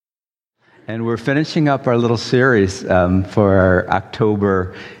And we're finishing up our little series for our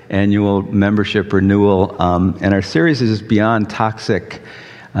October annual membership renewal. And our series is Beyond Toxic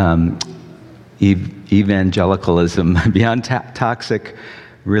Evangelicalism, Beyond Toxic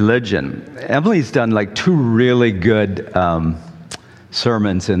Religion. Emily's done like two really good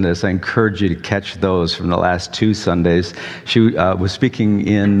sermons in this. I encourage you to catch those from the last two Sundays. She was speaking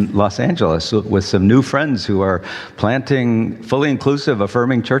in Los Angeles with some new friends who are planting fully inclusive,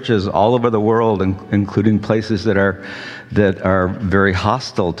 affirming churches all over the world, including places that are very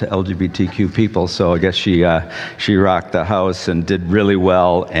hostile to LGBTQ people. So I guess she rocked the house and did really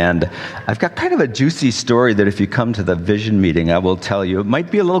well. And I've got kind of a juicy story that if you come to the vision meeting, I will tell you. It might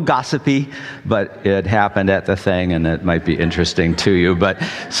be a little gossipy, but it happened at the thing, and it might be interesting to you. But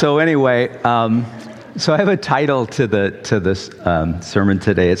so anyway, so I have a title to this sermon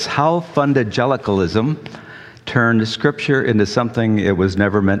today. It's How Fundagelicalism Turned Scripture into Something It Was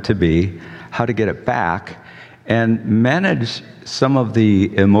Never Meant to Be, How to Get It Back, and manage some of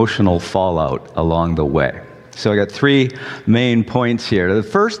the emotional fallout along the way. So I got three main points here. The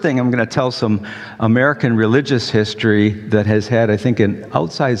first thing, I'm going to tell some American religious history that has had, I think, an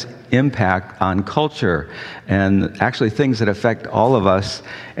outsized impact on culture and actually things that affect all of us.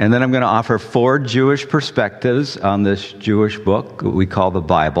 And then I'm going to offer four Jewish perspectives on this Jewish book we call the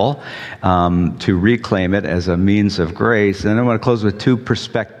Bible to reclaim it as a means of grace. And then I want to close with two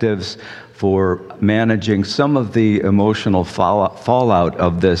perspectives for managing some of the emotional fallout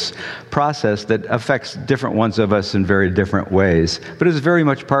of this process that affects different ones of us in very different ways, but is very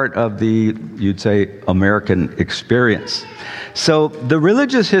much part of the, you'd say, American experience. So the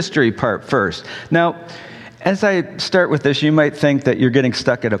religious history part first. Now, as I start with this, you might think that you're getting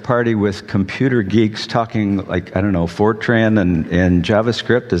stuck at a party with computer geeks talking like, I don't know, Fortran and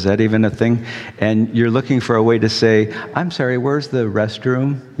JavaScript. Is that even a thing? And you're looking for a way to say, I'm sorry, where's the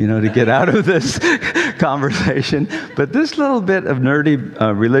restroom? To get out of this conversation. But this little bit of nerdy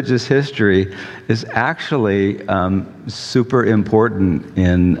religious history is actually super important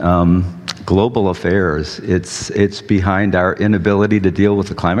in global affairs. It's behind our inability to deal with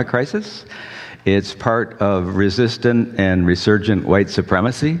the climate crisis. It's part of resistant and resurgent white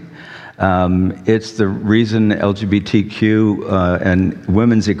supremacy. It's the reason LGBTQ and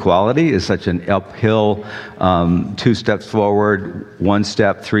women's equality is such an uphill 2 steps forward, 1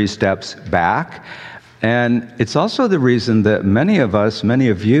 step, 3 steps back. And it's also the reason that many of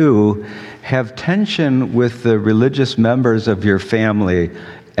you, have tension with the religious members of your family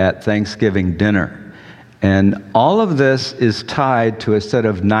at Thanksgiving dinner. And all of this is tied to a set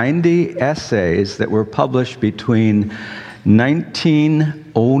of 90 essays that were published between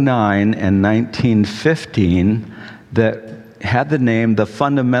 1909 and 1915 that had the name The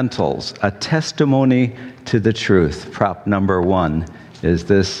Fundamentals, a testimony to the truth. Prop number 1 is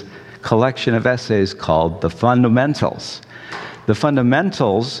this collection of essays called The Fundamentals. The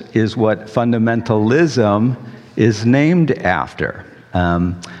Fundamentals is what fundamentalism is named after.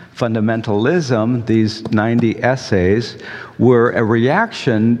 Fundamentalism, these 90 essays, were a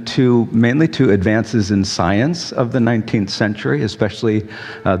reaction mainly to advances in science of the 19th century, especially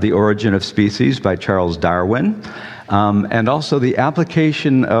The Origin of Species by Charles Darwin, and also the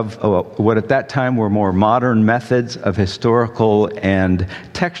application of what at that time were more modern methods of historical and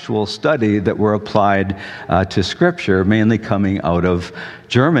textual study that were applied to Scripture, mainly coming out of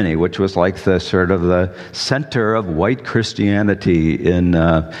Germany, which was like the sort of the center of white Christianity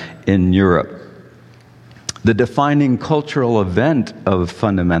in Europe. The defining cultural event of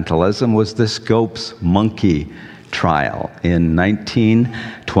fundamentalism was the Scopes monkey trial in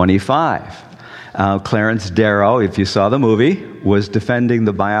 1925. Clarence Darrow, if you saw the movie, was defending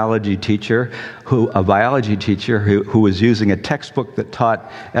the biology teacher who was using a textbook that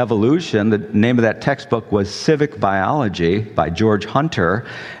taught evolution. The name of that textbook was Civic Biology by George Hunter,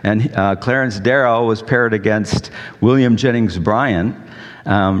 and Clarence Darrow was paired against William Jennings Bryan,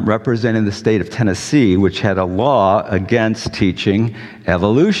 representing the state of Tennessee, which had a law against teaching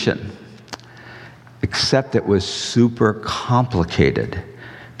evolution. Except it was super complicated,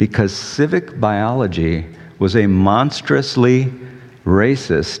 because civic biology was a monstrously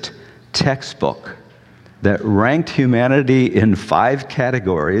racist textbook that ranked humanity in 5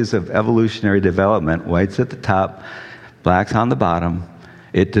 categories of evolutionary development, whites at the top, blacks on the bottom.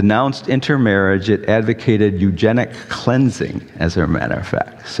 It denounced intermarriage. It advocated eugenic cleansing, as a matter of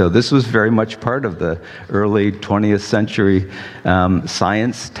fact. So this was very much part of the early 20th century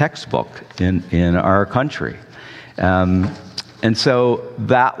science textbook in our country. And so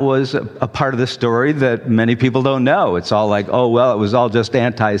that was a part of the story that many people don't know. It's all like, oh, well, it was all just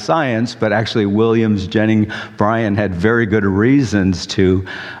anti-science, but actually Williams, Jennings Bryan had very good reasons to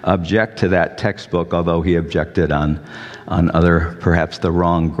object to that textbook, although he objected on other, perhaps the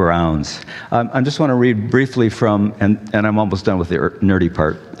wrong grounds. I just want to read briefly from, and I'm almost done with the nerdy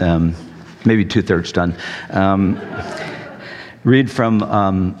part, maybe 2/3 done. Read from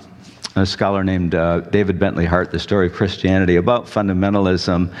a scholar named David Bentley Hart, The Story of Christianity, about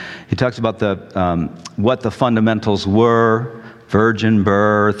fundamentalism. He talks about what the fundamentals were: virgin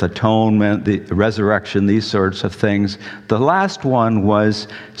birth, atonement, the resurrection, these sorts of things. The last one was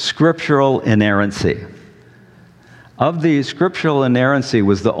scriptural inerrancy. Of these, scriptural inerrancy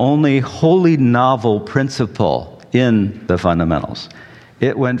was the only wholly novel principle in the fundamentals.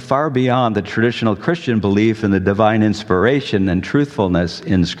 It went far beyond the traditional Christian belief in the divine inspiration and truthfulness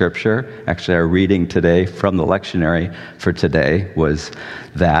in Scripture. Actually, our reading today from the lectionary for today was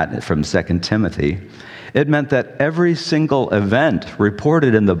that from 2 Timothy. It meant that every single event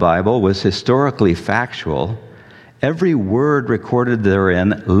reported in the Bible was historically factual, every word recorded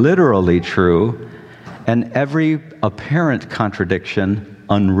therein literally true, and every apparent contradiction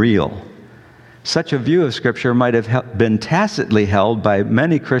unreal. Such a view of Scripture might have been tacitly held by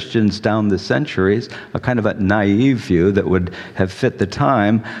many Christians down the centuries, a kind of a naive view that would have fit the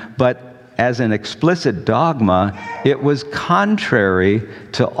time, but as an explicit dogma, it was contrary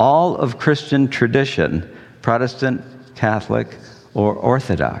to all of Christian tradition, Protestant, Catholic, or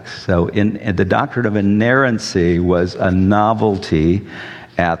Orthodox. So the doctrine of inerrancy was a novelty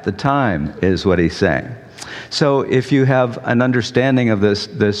at the time, is what he's saying. So if you have an understanding of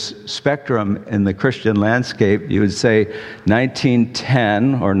this spectrum in the Christian landscape, you would say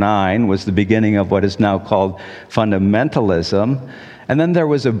 1910 or 9 was the beginning of what is now called fundamentalism. And then there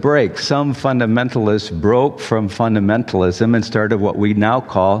was a break. Some fundamentalists broke from fundamentalism and started what we now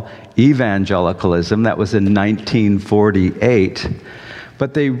call evangelicalism. That was in 1948.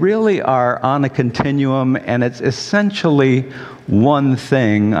 But they really are on a continuum, and it's essentially one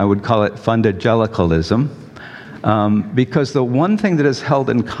thing. I would call it fundagelicalism, because the one thing that is held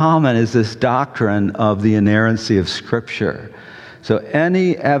in common is this doctrine of the inerrancy of Scripture. So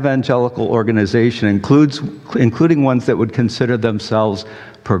any evangelical organization, including ones that would consider themselves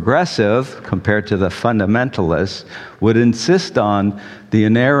progressive compared to the fundamentalists, would insist on the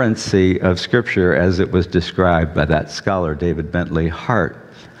inerrancy of Scripture as it was described by that scholar, David Bentley Hart.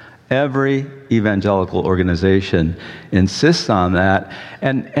 Every evangelical organization insists on that,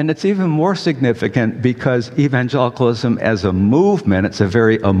 and it's even more significant because evangelicalism as a movement, it's a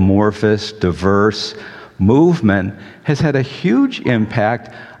very amorphous, diverse movement, has had a huge impact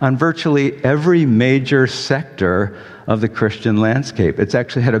on virtually every major sector of the Christian landscape. It's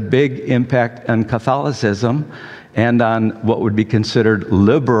actually had a big impact on Catholicism and on what would be considered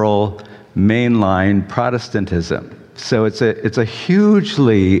liberal mainline Protestantism. So it's a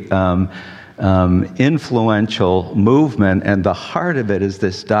hugely influential movement, and the heart of it is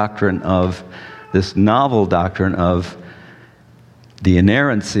this novel doctrine of the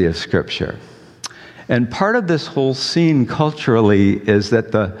inerrancy of Scripture. And part of this whole scene culturally is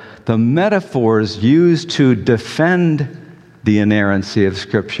that the metaphors used to defend the inerrancy of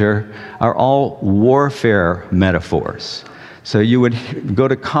Scripture are all warfare metaphors. So you would go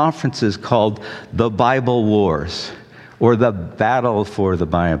to conferences called the Bible Wars, or the battle for the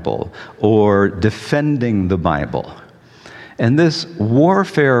Bible, or defending the Bible. And this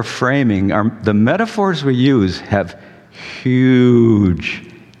warfare framing, the metaphors we use have huge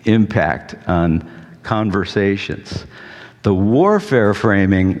impact on conversations. The warfare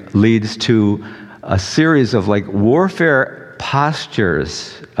framing leads to a series of warfare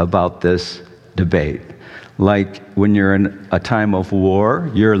postures about this debate. Like when you're in a time of war,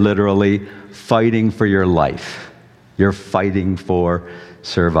 you're literally fighting for your life. You're fighting for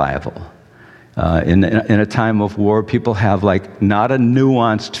survival. In a time of war, people have not a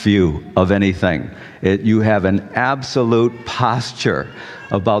nuanced view of anything. You have an absolute posture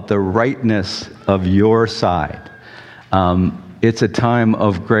about the rightness of your side. It's a time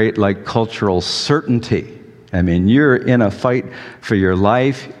of great cultural certainty. I mean, you're in a fight for your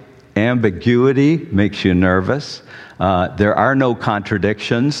life. Ambiguity makes you nervous. There are no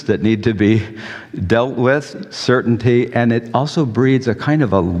contradictions that need to be dealt with, certainty, and it also breeds a kind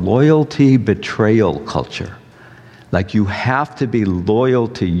of a loyalty betrayal culture. You have to be loyal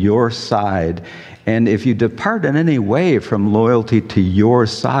to your side, and if you depart in any way from loyalty to your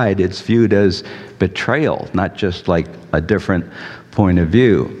side, it's viewed as betrayal, not just a different point of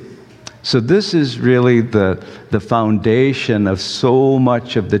view. So this is really the foundation of so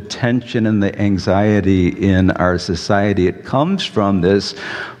much of the tension and the anxiety in our society. It comes from this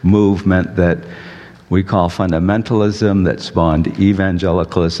movement that we call fundamentalism, that spawned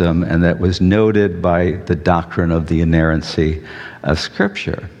evangelicalism, and that was noted by the doctrine of the inerrancy of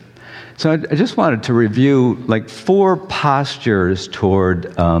Scripture. So I just wanted to review like 4 postures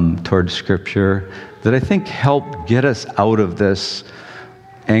toward Scripture that I think help get us out of this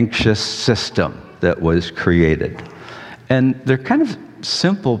anxious system that was created. And they're kind of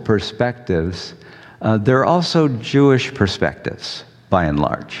simple perspectives. They're also Jewish perspectives, by and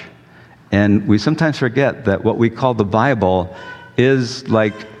large. And we sometimes forget that what we call the Bible is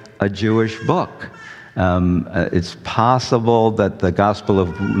like a Jewish book. It's possible that the Gospel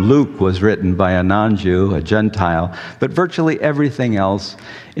of Luke was written by a non-Jew, a Gentile, but virtually everything else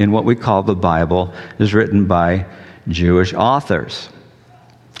in what we call the Bible is written by Jewish authors.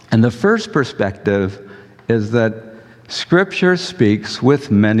 And the first perspective is that Scripture speaks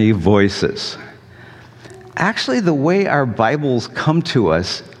with many voices. Actually, the way our Bibles come to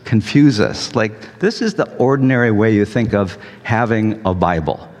us confuse us. Like, this is the ordinary way you think of having a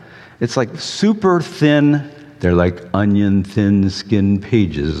Bible. It's like super thin. They're like onion thin skin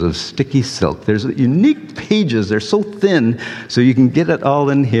pages of sticky silk. There's unique pages. They're so thin, so you can get it all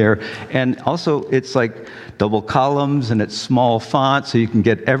in here. And also, it's like double columns, and it's small font, so you can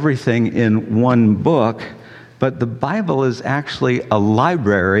get everything in one book. But the Bible is actually a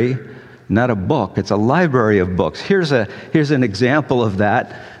library, not a book. It's a library of books. Here's an example of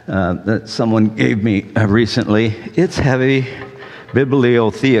that someone gave me recently. It's heavy.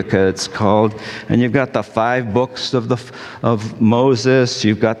 Bibliotheca, it's called, and you've got the 5 books of Moses,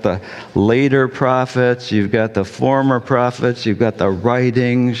 you've got the later prophets, you've got the former prophets, you've got the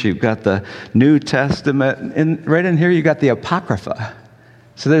writings, you've got the New Testament, and right in here you got the Apocrypha.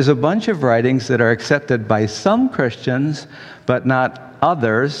 So there's a bunch of writings that are accepted by some Christians, but not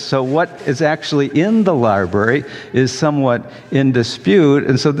others. So what is actually in the library is somewhat in dispute,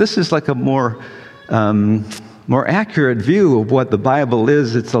 and so this is like a more accurate view of what the Bible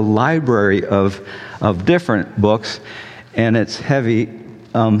is. It's a library of different books, and it's heavy.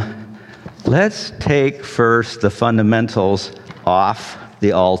 Let's take first the fundamentals off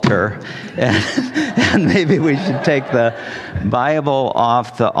the altar, and maybe we should take the Bible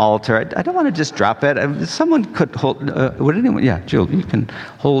off the altar. I don't want to just drop it. Someone could hold, would anyone? Yeah, Jill, you can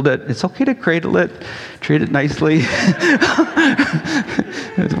hold it. It's okay to cradle it, treat it nicely,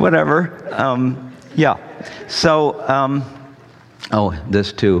 whatever. Yeah. So,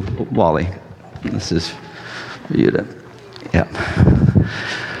 this too, Wally. This is for you to, yeah.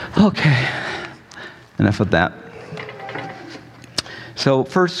 Okay, enough of that. So,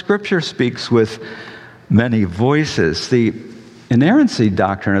 first, Scripture speaks with many voices. The inerrancy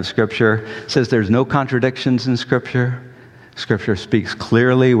doctrine of Scripture says there's no contradictions in Scripture. Scripture speaks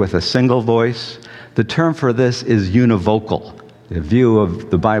clearly with a single voice. The term for this is univocal. The view of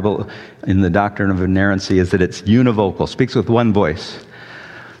the Bible in the doctrine of inerrancy is that it's univocal, speaks with one voice.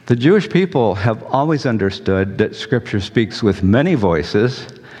 The Jewish people have always understood that Scripture speaks with many voices,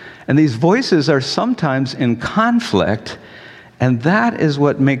 and these voices are sometimes in conflict, and that is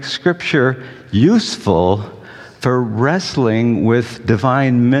what makes Scripture useful for wrestling with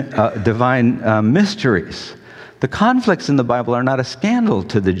divine mysteries. The conflicts in the Bible are not a scandal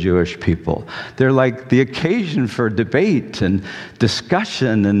to the Jewish people. They're like the occasion for debate and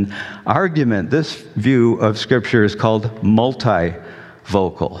discussion and argument. This view of Scripture is called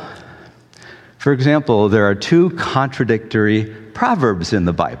multivocal. For example, there are 2 contradictory proverbs in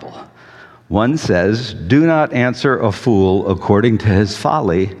the Bible. One says, "Do not answer a fool according to his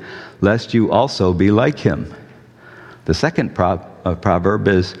folly, lest you also be like him." The second proverb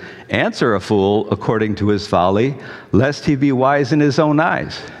is, "Answer a fool according to his folly, lest he be wise in his own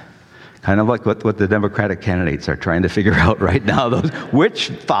eyes." Kind of like what the Democratic candidates are trying to figure out right now.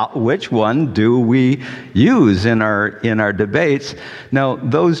 Which one do we use in our debates? Now,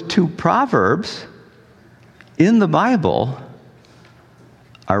 those 2 proverbs in the Bible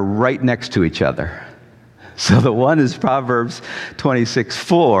are right next to each other. So the one is Proverbs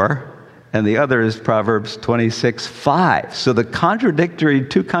 26:4. And the other is Proverbs 26:5. So the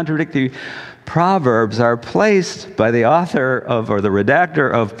 2 contradictory proverbs are placed by the author of, or the redactor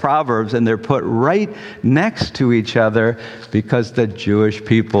of Proverbs, and they're put right next to each other because the Jewish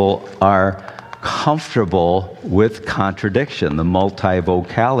people are comfortable with contradiction, the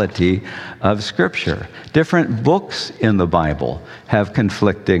multivocality of Scripture. Different books in the Bible have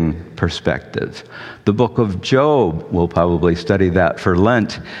conflicting perspectives. The book of Job, we'll probably study that for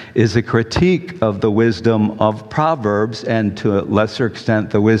Lent, is a critique of the wisdom of Proverbs and to a lesser extent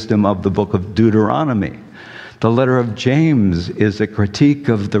the wisdom of the book of Deuteronomy. The letter of James is a critique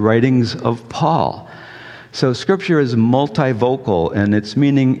of the writings of Paul. So Scripture is multivocal, and its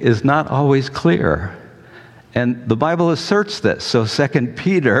meaning is not always clear. And the Bible asserts this. So 2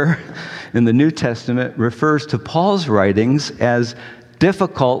 Peter in the New Testament refers to Paul's writings as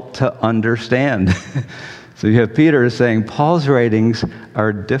difficult to understand. So you have Peter saying Paul's writings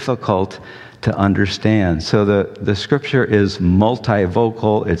are difficult to understand. So the Scripture is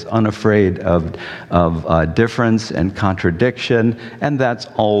multivocal. It's unafraid of difference and contradiction, and that's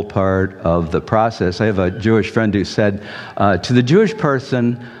all part of the process. I have a Jewish friend who said, to the Jewish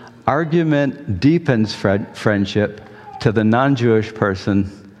person, argument deepens friendship. To the non-Jewish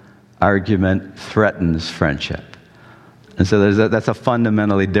person, argument threatens friendship. And so that's a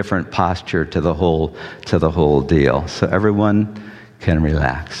fundamentally different posture to the whole deal. So everyone can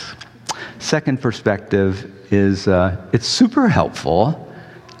relax. Second perspective is it's super helpful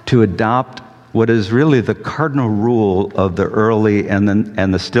to adopt what is really the cardinal rule of the early and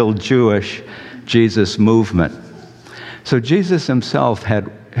the still Jewish Jesus movement. So Jesus himself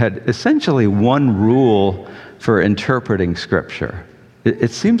had essentially one rule for interpreting Scripture.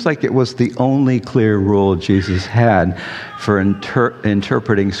 It seems like it was the only clear rule Jesus had for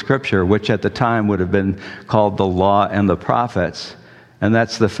interpreting Scripture, which at the time would have been called the Law and the Prophets. And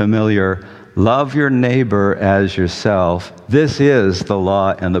that's the familiar, love your neighbor as yourself. This is the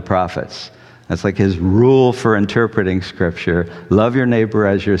Law and the Prophets. That's like his rule for interpreting Scripture. Love your neighbor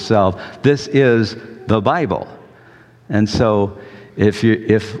as yourself. This is the Bible. And so if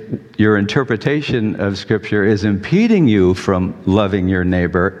your interpretation of Scripture is impeding you from loving your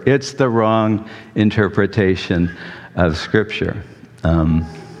neighbor, it's the wrong interpretation of Scripture.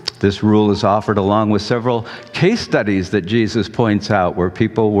 This rule is offered along with several case studies that Jesus points out where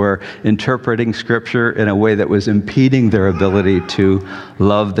people were interpreting Scripture in a way that was impeding their ability to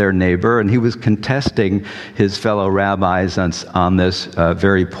love their neighbor, and he was contesting his fellow rabbis on this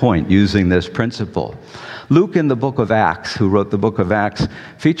very point, using this principle. Luke in the book of Acts, who wrote the book of Acts,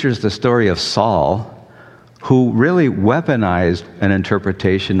 features the story of Saul, who really weaponized an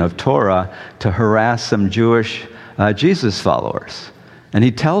interpretation of Torah to harass some Jewish Jesus followers. And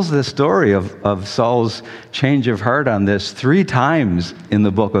he tells the story of Saul's change of heart on this 3 times in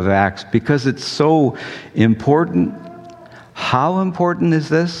the book of Acts because it's so important. How important is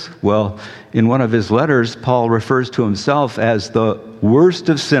this? Well, in one of his letters, Paul refers to himself as the worst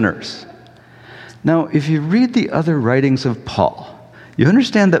of sinners. Now, if you read the other writings of Paul, you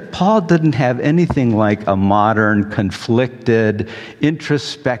understand that Paul didn't have anything like a modern, conflicted,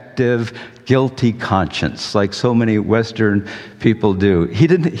 introspective, guilty conscience like so many Western people do.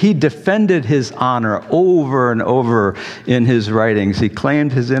 He defended his honor over and over in his writings. He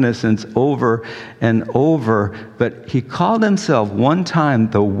claimed his innocence over and over, but he called himself one time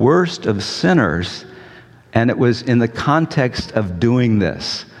the worst of sinners, and it was in the context of doing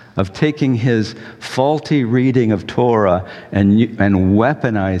this, of taking his faulty reading of Torah and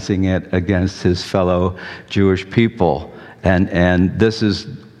weaponizing it against his fellow Jewish people. And this is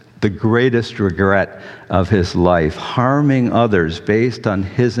the greatest regret of his life, harming others based on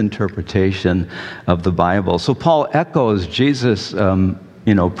his interpretation of the Bible. So Paul echoes Jesus'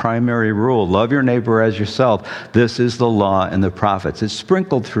 primary rule, love your neighbor as yourself. This is the law and the prophets. It's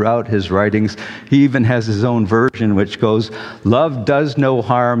sprinkled throughout his writings. He even has his own version which goes, love does no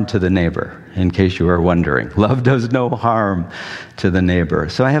harm to the neighbor, in case you are wondering. Love does no harm to the neighbor.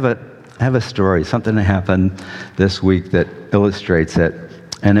 So I have a story, something that happened this week that illustrates it.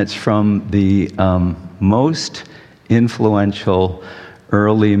 And it's from the most influential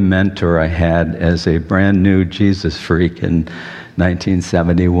early mentor I had as a brand new Jesus freak in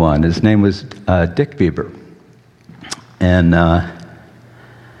 1971. His name was Dick Bieber. And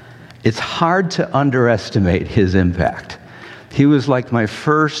it's hard to underestimate his impact. He was like my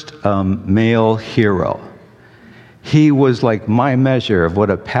first male hero. He was like my measure of what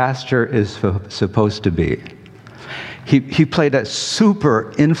a pastor is supposed to be. He played a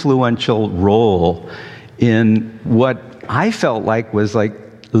super influential role in what I felt like was like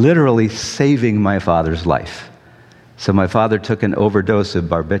literally saving my father's life. So my father took an overdose of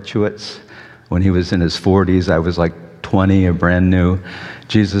barbiturates when he was in his 40s. I was like 20, a brand new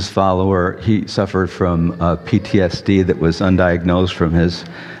Jesus follower. He suffered from PTSD that was undiagnosed from his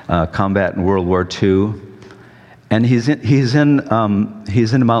combat in World War II. And he's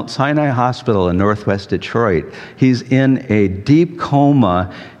in Mount Sinai Hospital in Northwest Detroit. He's in a deep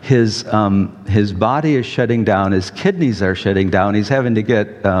coma. His body is shutting down. His kidneys are shutting down. He's having to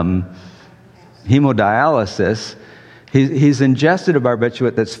get hemodialysis. He's ingested a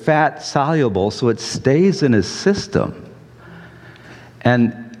barbiturate that's fat soluble, so it stays in his system.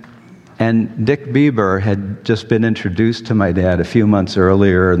 And Dick Bieber had just been introduced to my dad a few months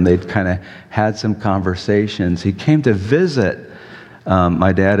earlier, and they'd kind of had some conversations. He came to visit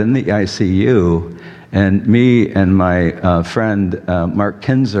my dad in the ICU, and me and my friend Mark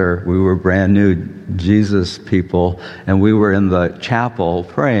Kinzer, we were brand new Jesus people, and we were in the chapel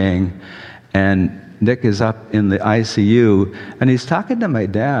praying, and Dick is up in the ICU, and he's talking to my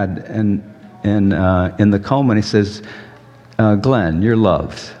dad and in the coma, and he says, Glenn, you're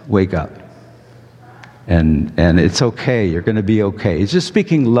loved. Wake up. And it's okay. You're going to be okay. He's just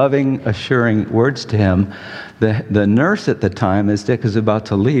speaking loving, assuring words to him. The nurse at the time, as Dick is about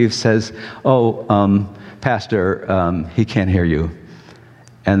to leave, says, Pastor, he can't hear you.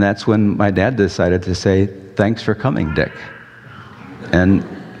 And that's when my dad decided to say, thanks for coming, Dick. And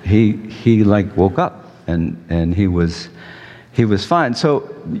he woke up and he was fine. So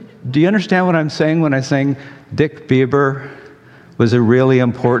do you understand what I'm saying when I'm saying Dick Bieber was a really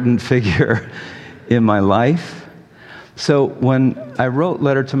important figure in my life? So when I wrote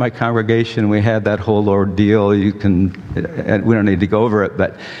Letter to My Congregation, we had that whole ordeal. We don't need to go over it,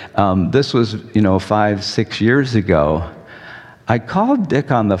 but this was 5-6 years ago. I called Dick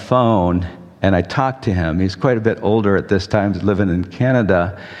on the phone and I talked to him. He's quite a bit older at this time, he's living in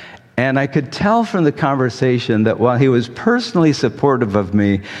Canada. And I could tell from the conversation that while he was personally supportive of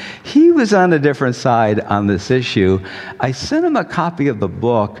me, he was on a different side on this issue. I sent him a copy of the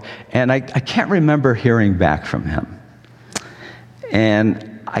book, and I can't remember hearing back from him.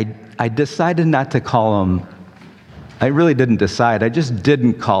 And I decided not to call him. I really didn't decide. I just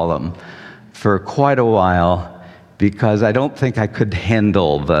didn't call him for quite a while because I don't think I could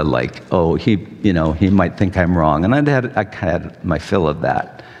handle the he might think I'm wrong. And I had my fill of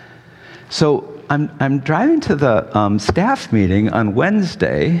that. So I'm driving to the staff meeting on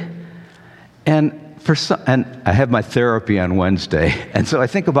Wednesday, and I have my therapy on Wednesday, and so I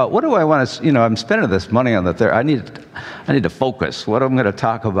think about what do I want to, I'm spending this money on the therapy. I need to focus. What I'm going to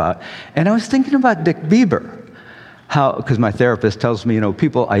talk about, and I was thinking about Dick Bieber. Because my therapist tells me,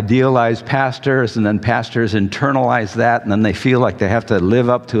 people idealize pastors, and then pastors internalize that, and then they feel like they have to live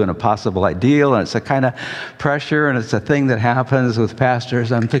up to an impossible ideal, and it's a kind of pressure, and it's a thing that happens with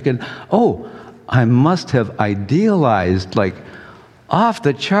pastors. I'm thinking, I must have idealized, off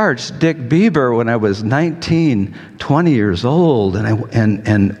the charts Dick Bieber when I was 19, 20 years old,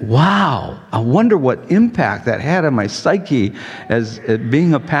 and wow, I wonder what impact that had on my psyche as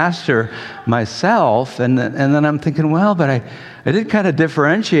being a pastor myself. And then I'm thinking, but I did kind of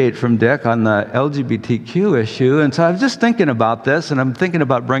differentiate from Dick on the LGBTQ issue, and so I was just thinking about this, and I'm thinking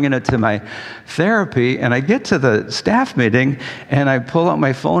about bringing it to my therapy, and I get to the staff meeting, and I pull out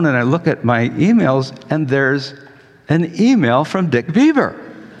my phone, and I look at my emails, and there's an email from Dick Bieber.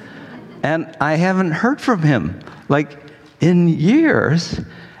 And I haven't heard from him, in years.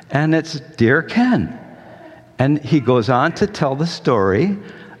 And it's, Dear Ken. And he goes on to tell the story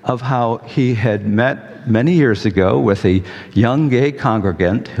of how he had met many years ago with a young gay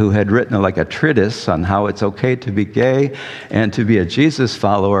congregant who had written a treatise on how it's okay to be gay and to be a Jesus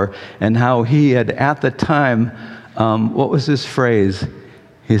follower, and how he had, at the time, what was his phrase?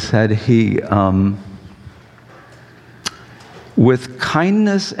 He said with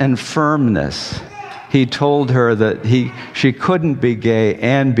kindness and firmness, he told her that she couldn't be gay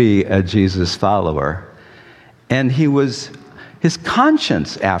and be a Jesus follower. And his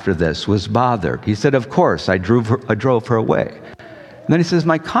conscience after this was bothered. He said, of course, I drove her away. And then he says,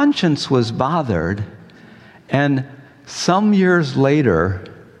 my conscience was bothered. And some years later,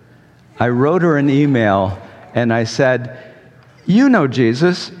 I wrote her an email and I said,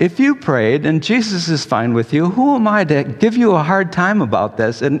 Jesus, if you prayed and Jesus is fine with you, who am I to give you a hard time about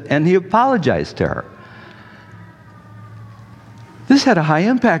this? And he apologized to her. This had a high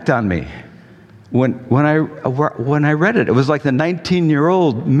impact on me. When I read it, it was like the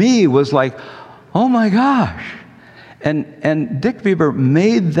 19-year-old me was like, oh my gosh. And Dick Bieber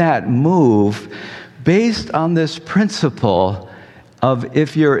made that move based on this principle of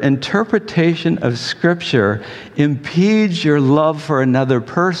if your interpretation of Scripture impedes your love for another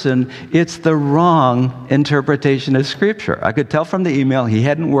person, it's the wrong interpretation of Scripture. I could tell from the email he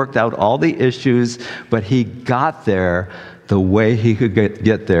hadn't worked out all the issues, but he got there the way he could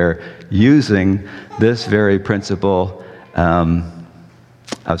get there using this very principle. I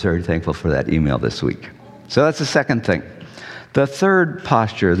was very thankful for that email this week. So that's the second thing. The third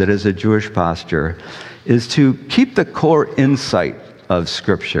posture that is a Jewish posture is to keep the core insight of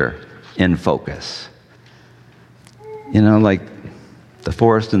Scripture in focus. You know, like the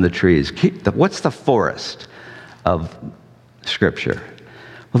forest and the trees. What's the forest of Scripture?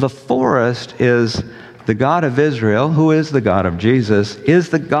 Well, the forest is the God of Israel, who is the God of Jesus, is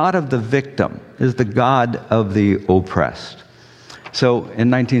the God of the victim, is the God of the oppressed. So in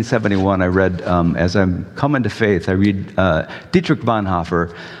 1971, I read, as I'm coming to faith, I read Dietrich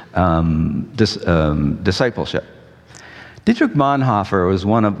Bonhoeffer, Discipleship. Dietrich Bonhoeffer was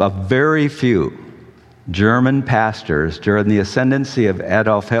one of a very few German pastors during the ascendancy of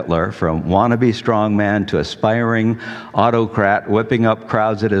Adolf Hitler, from wannabe strongman to aspiring autocrat whipping up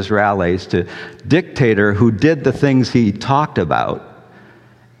crowds at his rallies to dictator who did the things he talked about.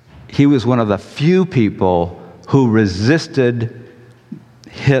 He was one of the few people who resisted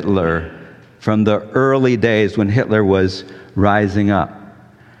Hitler from the early days when Hitler was rising up.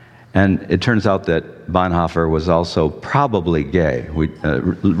 And it turns out that Bonhoeffer was also probably gay.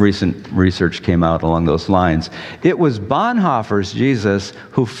 Recent research came out along those lines. It was Bonhoeffer's Jesus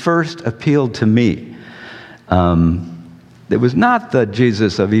who first appealed to me. It was not the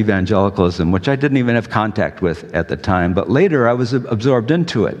Jesus of evangelicalism, which I didn't even have contact with at the time, but later I was absorbed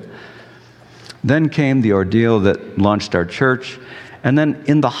into it. Then came the ordeal that launched our church. And then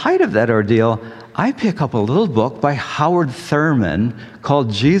in the height of that ordeal, I pick up a little book by Howard Thurman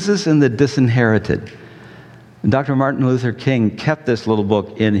called Jesus and the Disinherited. Dr. Martin Luther King kept this little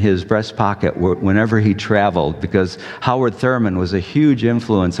book in his breast pocket whenever he traveled, because Howard Thurman was a huge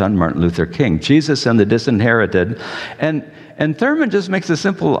influence on Martin Luther King. Jesus and the Disinherited. And Thurman just makes a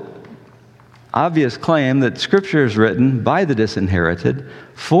simple, obvious claim that Scripture is written by the disinherited,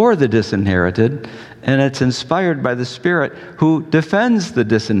 for the disinherited, and it's inspired by the Spirit who defends the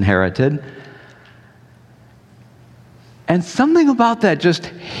disinherited. And something about that just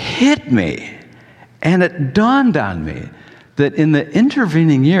hit me, and it dawned on me that in the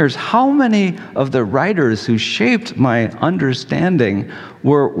intervening years, how many of the writers who shaped my understanding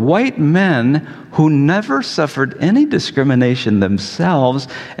were white men who never suffered any discrimination themselves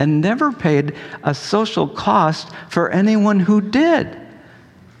and never paid a social cost for anyone who did.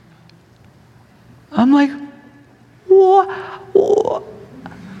 I'm like, what?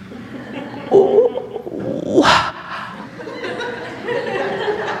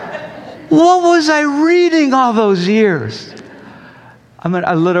 What was I reading all those years? I mean,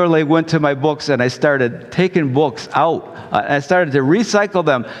 I literally went to my books and I started taking books out. I started to recycle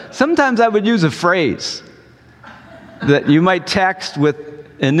them. Sometimes I would use a phrase that you might text with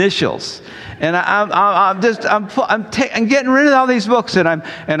initials. And I'm getting rid of all these books, and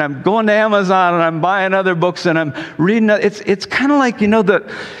I'm going to Amazon and I'm buying other books and I'm reading. It's kind of like the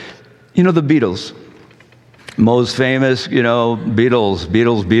Beatles. Most famous, Beatles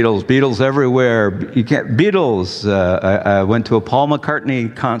everywhere. You can't, Beatles. I went to a Paul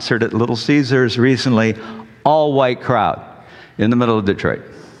McCartney concert at Little Caesars recently, all white crowd in the middle of Detroit.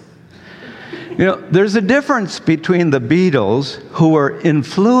 There's a difference between the Beatles, who were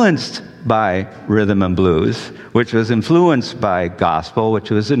influenced by rhythm and blues, which was influenced by gospel, which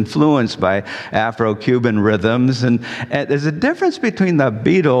was influenced by Afro-Cuban rhythms. And there's a difference between the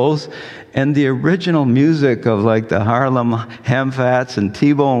Beatles and the original music of like the Harlem Hamfats and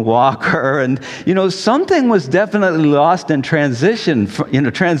T-Bone Walker. And, something was definitely lost in translation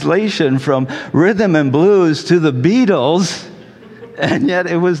from rhythm and blues to the Beatles. And yet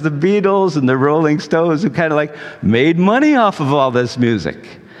it was the Beatles and the Rolling Stones who kind of like made money off of all this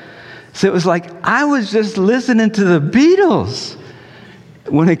music. So it was like I was just listening to the Beatles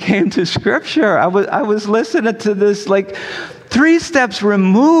when it came to Scripture. I was listening to this like 3 steps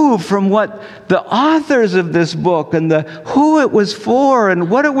removed from what the authors of this book and who it was for and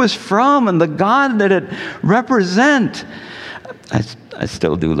what it was from and the God that it represent. I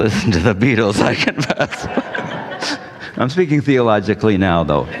still do listen to the Beatles, I confess. I'm speaking theologically now,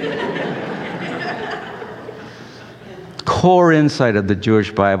 though. Core insight of the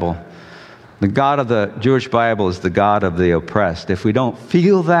Jewish Bible. The God of the Jewish Bible is the God of the oppressed. If we don't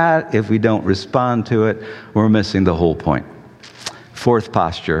feel that, if we don't respond to it, we're missing the whole point. Fourth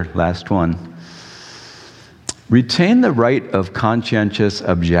posture, last one. Retain the right of conscientious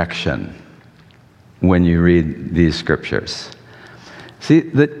objection when you read these scriptures. See,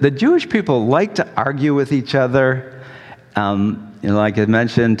 the Jewish people like to argue with each other. Like I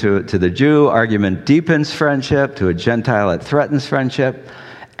mentioned, to the Jew, argument deepens friendship. To a Gentile, it threatens friendship.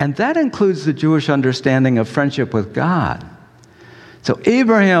 And that includes the Jewish understanding of friendship with God. So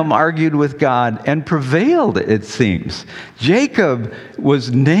Abraham argued with God and prevailed, it seems. Jacob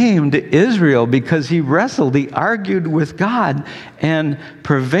was named Israel because he wrestled, he argued with God and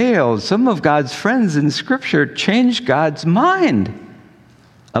prevailed. Some of God's friends in Scripture changed God's mind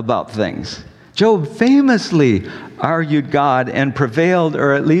about things. Job famously argued God and prevailed,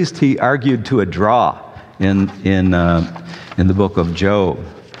 or at least he argued to a draw in the book of Job.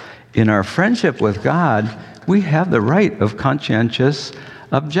 In our friendship with God, we have the right of conscientious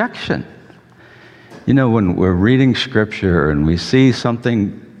objection. You know, when we're reading Scripture and we see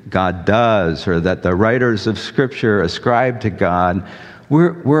something God does or that the writers of Scripture ascribe to God,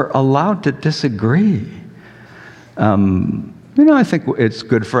 we're allowed to disagree. I think it's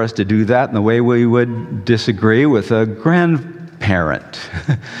good for us to do that in the way we would disagree with a grandparent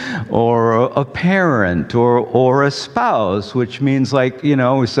or a parent or a spouse, which means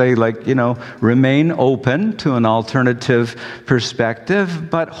we say remain open to an alternative perspective,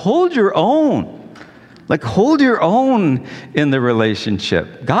 but hold your own. Hold your own in the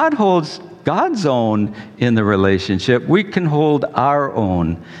relationship. God holds God's own in the relationship. We can hold our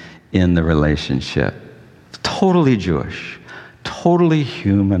own in the relationship. Totally Jewish, totally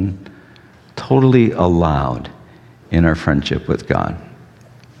human, totally allowed in our friendship with God.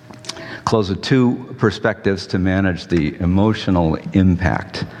 Close with two perspectives to manage the emotional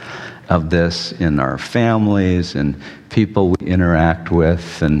impact of this in our families and people we interact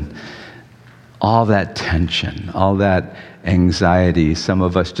with, and all that tension, all that anxiety. Some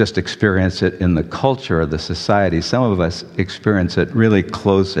of us just experience it in the culture of the society. Some of us experience it really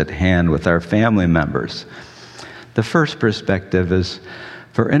close at hand with our family members. The first perspective is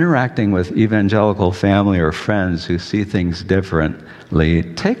for interacting with evangelical family or friends who see things differently.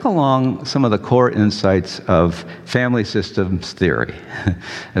 Take along some of the core insights of family systems theory.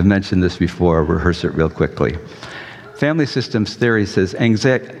 I've mentioned this before. I'll rehearse it real quickly. Family systems theory says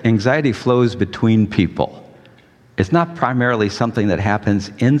anxiety flows between people. It's not primarily something that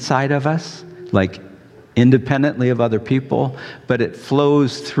happens inside of us, like independently of other people, but it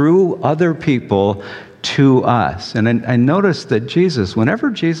flows through other people to us. And I noticed that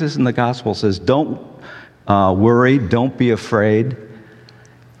whenever Jesus in the gospel says, don't worry, don't be afraid,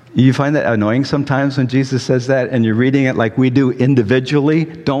 you find that annoying sometimes when Jesus says that and you're reading it like we do individually.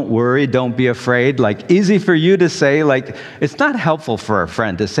 Don't worry, don't be afraid. Easy for you to say, it's not helpful for a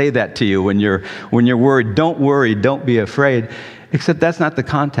friend to say that to you when you're worried. Don't worry, don't be afraid. Except that's not the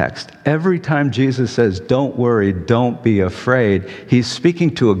context. Every time Jesus says, don't worry, don't be afraid, he's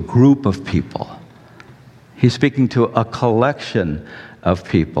speaking to a group of people. He's speaking to a collection of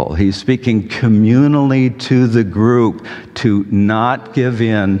people. He's speaking communally to the group to not give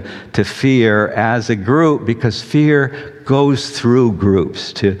in to fear as a group, because fear goes through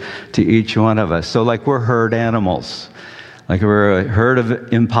groups to each one of us. So we're herd animals. We're a herd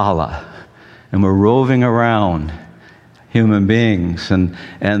of impala, and we're roving around, human beings, and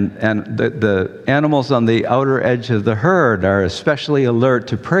the animals on the outer edge of the herd are especially alert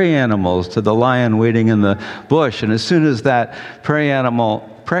to prey animals, to the lion waiting in the bush. And as soon as that prey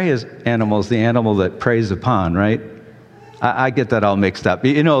is animals, the animal that preys upon, right? I get that all mixed up.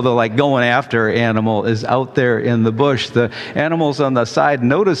 The going after animal is out there in the bush. The animals on the side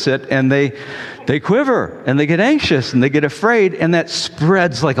notice it, and they quiver, and they get anxious, and they get afraid, and that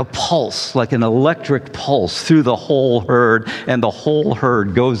spreads like a pulse, like an electric pulse through the whole herd, and the whole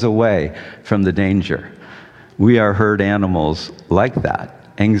herd goes away from the danger. We are herd animals like that.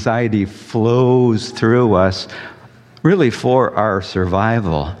 Anxiety flows through us really for our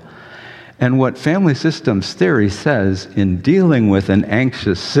survival. And what family systems theory says in dealing with an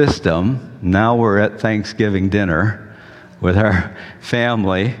anxious system, now we're at Thanksgiving dinner with our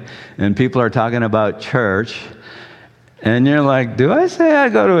family, and people are talking about church, and you're like, do I say I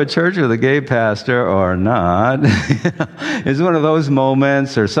go to a church with a gay pastor or not? It's one of those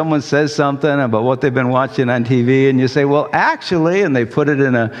moments, or someone says something about what they've been watching on TV, and you say, well, actually, and they put it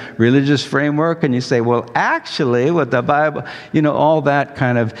in a religious framework, and you say, well, actually, what the Bible, all that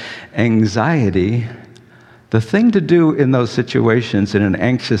kind of anxiety. The thing to do in those situations in an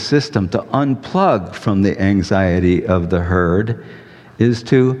anxious system to unplug from the anxiety of the herd is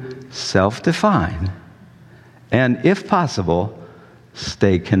to self-define. And if possible,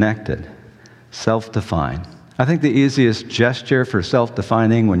 stay connected. Self-define. I think the easiest gesture for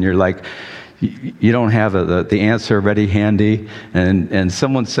self-defining when you're you don't have the answer ready handy, and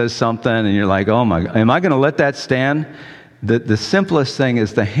someone says something and you're like, oh my, am I going to let that stand? The simplest thing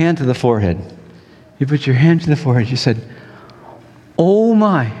is the hand to the forehead. You put your hand to the forehead. You said, oh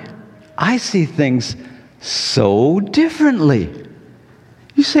my, I see things so differently.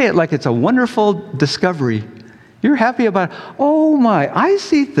 You say it like it's a wonderful discovery You're happy about, oh my, I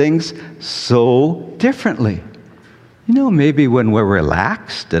see things so differently. Maybe when we're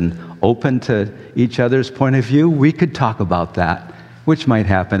relaxed and open to each other's point of view, we could talk about that, which might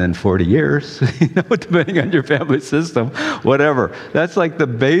happen in 40 years, depending on your family system, whatever. That's like the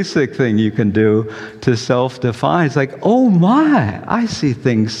basic thing you can do to self-define. It's like, oh my, I see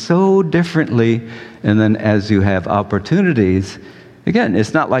things so differently. And then as you have opportunities, again,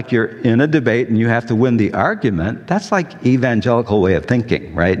 it's not like you're in a debate and you have to win the argument. That's like evangelical way of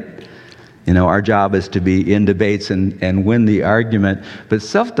thinking, right? Our job is to be in debates and win the argument. But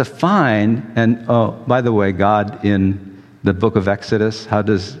self-defined, and by the way, God in the book of Exodus, how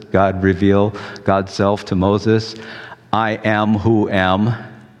does God reveal God's self to Moses? I am who am.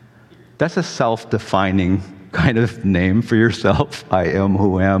 That's a self-defining kind of name for yourself. I am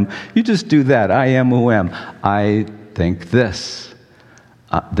who am. You just do that. I am who am. I think this.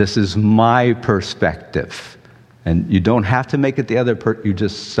 This is my perspective. And you don't have to make it the other you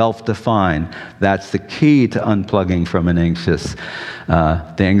just self-define. That's the key to unplugging from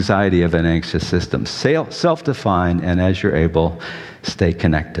the anxiety of an anxious system. Self-define, and as you're able, stay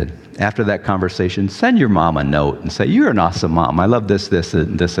connected. After that conversation, send your mom a note and say, you're an awesome mom. I love this, this,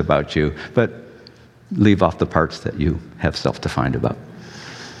 and this about you. But leave off the parts that you have self-defined about.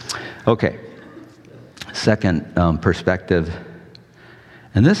 Okay. Second perspective.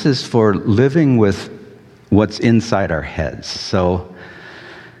 And this is for living with what's inside our heads. So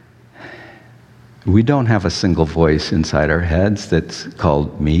we don't have a single voice inside our heads that's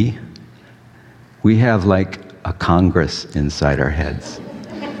called me. We have like a Congress inside our heads.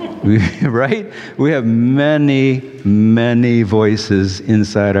 Right? We have many, many voices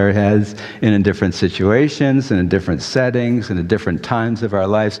inside our heads and in different situations and in different settings and at different times of our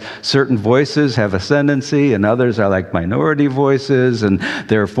lives. Certain voices have ascendancy and others are like minority voices, and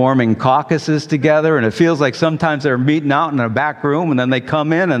they're forming caucuses together, and it feels like sometimes they're meeting out in a back room and then they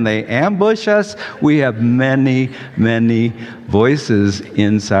come in and they ambush us. We have many, many voices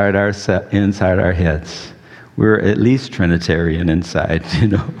inside our heads. We're at least Trinitarian inside,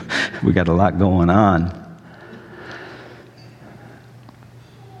 We got a lot going on.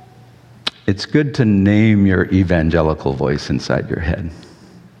 It's good to name your evangelical voice inside your head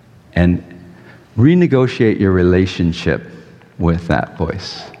and renegotiate your relationship with that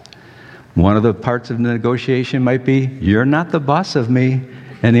voice. One of the parts of the negotiation might be, you're not the boss of me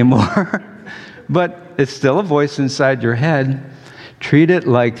anymore, but it's still a voice inside your head. Treat it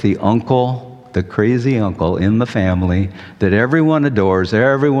like the uncle, the crazy uncle in the family that everyone adores,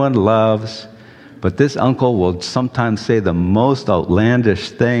 everyone loves, but this uncle will sometimes say the most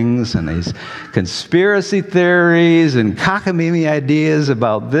outlandish things and these conspiracy theories and cockamamie ideas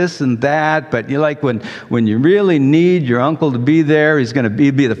about this and that, but you're like when you really need your uncle to be there, he's going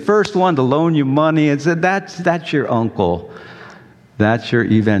to be the first one to loan you money, and so that's your uncle. That's your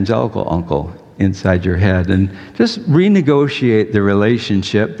evangelical uncle inside your head, and just renegotiate the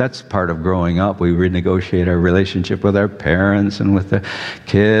relationship. That's part of growing up. We renegotiate our relationship with our parents and with the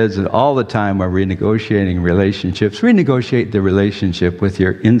kids, and all the time we're renegotiating relationships. Renegotiate the relationship with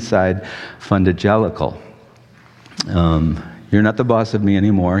your inside fundagelical. You're not the boss of me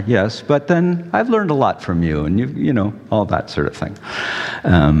anymore, yes, but then I've learned a lot from you, and you know, all that sort of thing.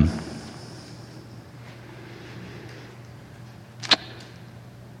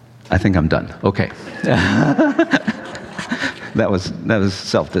 I think I'm done. Okay. That was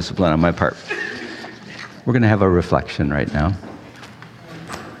self-discipline on my part. We're going to have a reflection right now.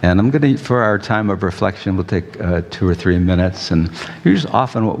 And I'm going to, for our time of reflection, we'll take 2 or 3 minutes. And here's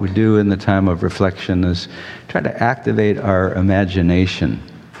often what we do in the time of reflection is try to activate our imagination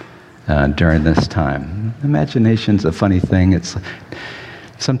during this time. Imagination's a funny thing. It's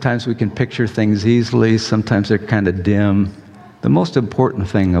sometimes we can picture things easily. Sometimes they're kind of dim. The most important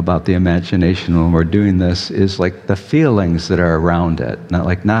thing about the imagination when we're doing this is like the feelings that are around it,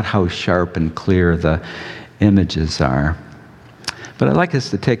 not how sharp and clear the images are. But I'd like us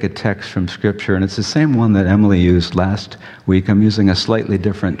to take a text from Scripture, and it's the same one that Emily used last week. I'm using a slightly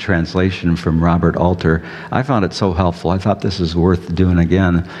different translation from Robert Alter. I found it so helpful. I thought this is worth doing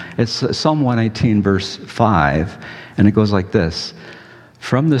again. It's Psalm 118, verse 5, and it goes like this.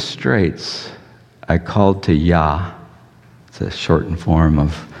 From the straits I called to Yah. It's a shortened form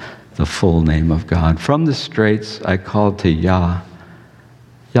of the full name of God. From the straits I called to Yah.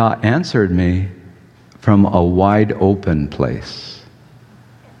 Yah answered me from a wide open place.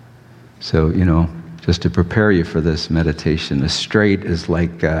 So, just to prepare you for this meditation, a strait is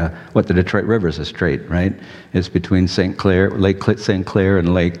like what the Detroit River is a strait, right? It's between Lake St. Clair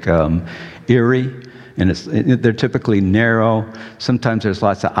and Lake Erie. and they're typically narrow. Sometimes there's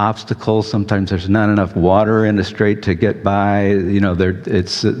lots of obstacles. Sometimes there's not enough water in a strait to get by.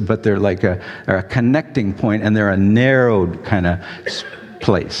 But they're like a connecting point, and they're a narrowed kind of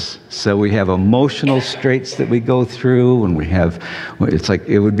place. So we have emotional straits that we go through, and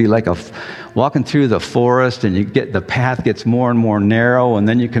it would be like walking through the forest, and the path gets more and more narrow, and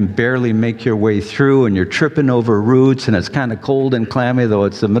then you can barely make your way through, and you're tripping over roots, and it's kind of cold and clammy, though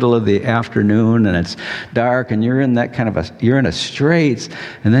it's the middle of the afternoon, and it's dark, and you're in a straits,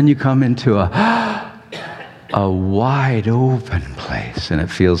 and then you come into a wide open place, and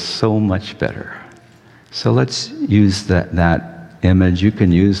it feels so much better. So let's use that image. You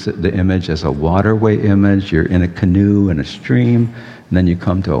can use the image as a waterway image. You're in a canoe in a stream, and then you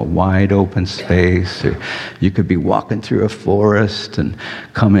come to a wide open space. Or you could be walking through a forest and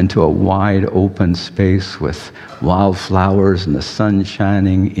come into a wide open space with wildflowers and the sun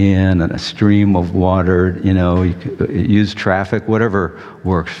shining in and a stream of water. You could use traffic, whatever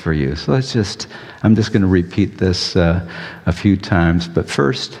works for you. So I'm just going to repeat this a few times. But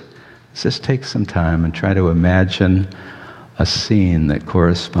first, let's just take some time and try to imagine a scene that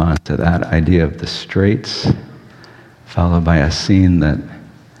corresponds to that idea of the straits, followed by a scene that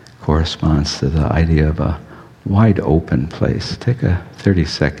corresponds to the idea of a wide open place. Take 30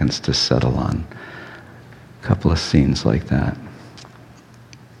 seconds to settle on a couple of scenes like that.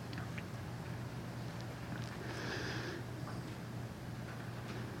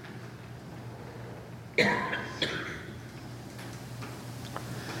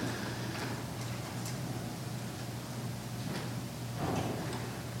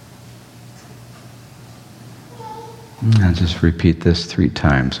 I'll just repeat this 3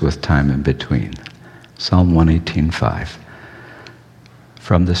 times with time in between. Psalm 118:5.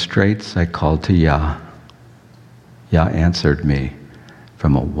 From the straits I called to Yah. Yah answered me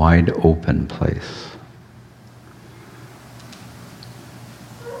from a wide open place.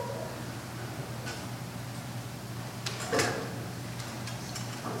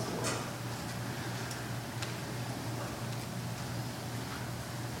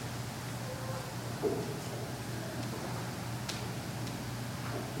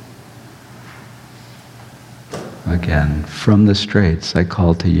 Again, from the straits I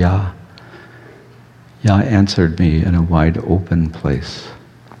called to Yah. Yah answered me in a wide open place.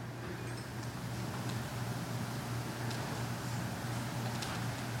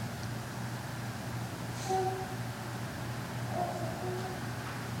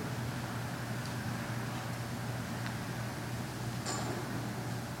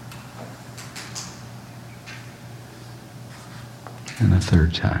 And a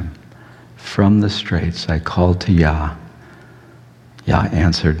third time. From the straits I called to Yah. Yah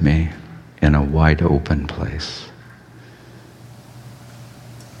answered me in a wide open place.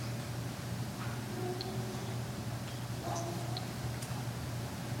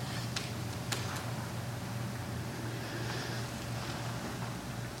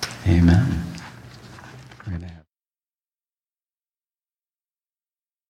 Amen.